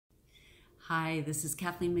Hi, this is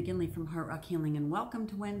Kathleen McGinley from Heart Rock Healing, and welcome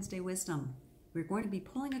to Wednesday Wisdom. We're going to be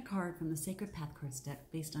pulling a card from the Sacred Path Cards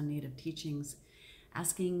deck based on Native teachings,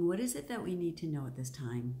 asking what is it that we need to know at this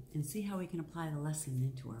time, and see how we can apply the lesson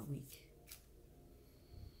into our week.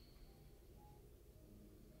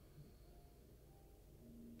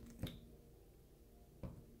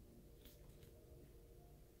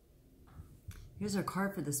 Here's our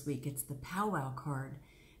card for this week. It's the Pow Wow card,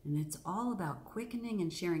 and it's all about quickening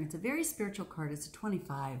and sharing. It's a very spiritual card. It's a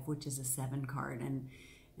 25, which is a 7 card, and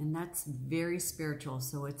that's very spiritual.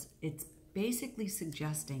 So it's basically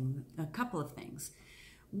suggesting a couple of things.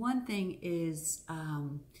 One thing is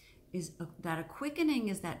that a quickening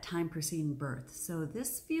is that time preceding birth. So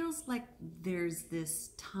this feels like there's this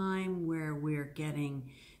time where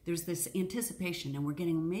there's this anticipation, and we're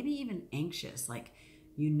getting maybe even anxious, like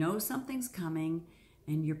you know something's coming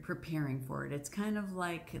and you're preparing for it. It's kind of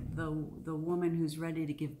like the woman who's ready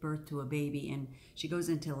to give birth to a baby, and she goes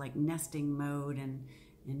into like nesting mode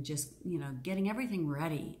and just, you know, getting everything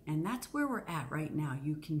ready. And that's where we're at right now.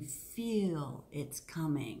 You can feel it's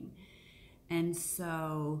coming. And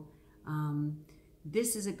so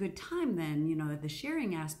this is a good time then, you know, the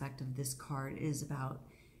sharing aspect of this card is about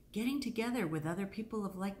getting together with other people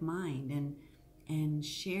of like mind and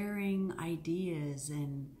sharing ideas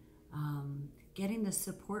and getting the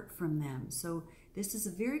support from them. So this is a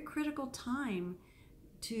very critical time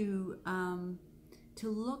to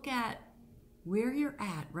look at where you're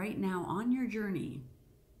at right now on your journey,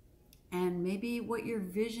 and maybe what your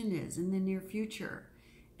vision is in the near future,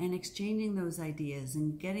 and exchanging those ideas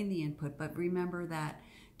and getting the input. But remember that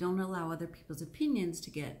don't allow other people's opinions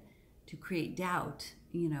to create doubt,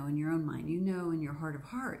 you know, in your own mind. You know in your heart of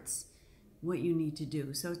hearts what you need to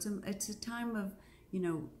do. So it's a time of, you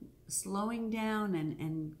know, slowing down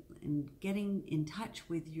and getting in touch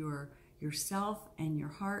with yourself and your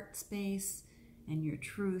heart space and your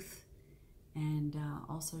truth, and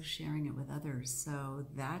also sharing it with others. So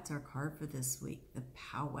that's our card for this week, the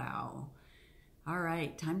Pow Wow. All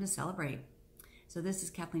right, time to celebrate. So this is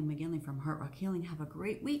Kathleen McGinley from Heart Rock Healing. Have a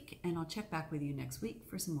great week, and I'll check back with you next week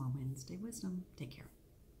for some more Wednesday Wisdom. Take care.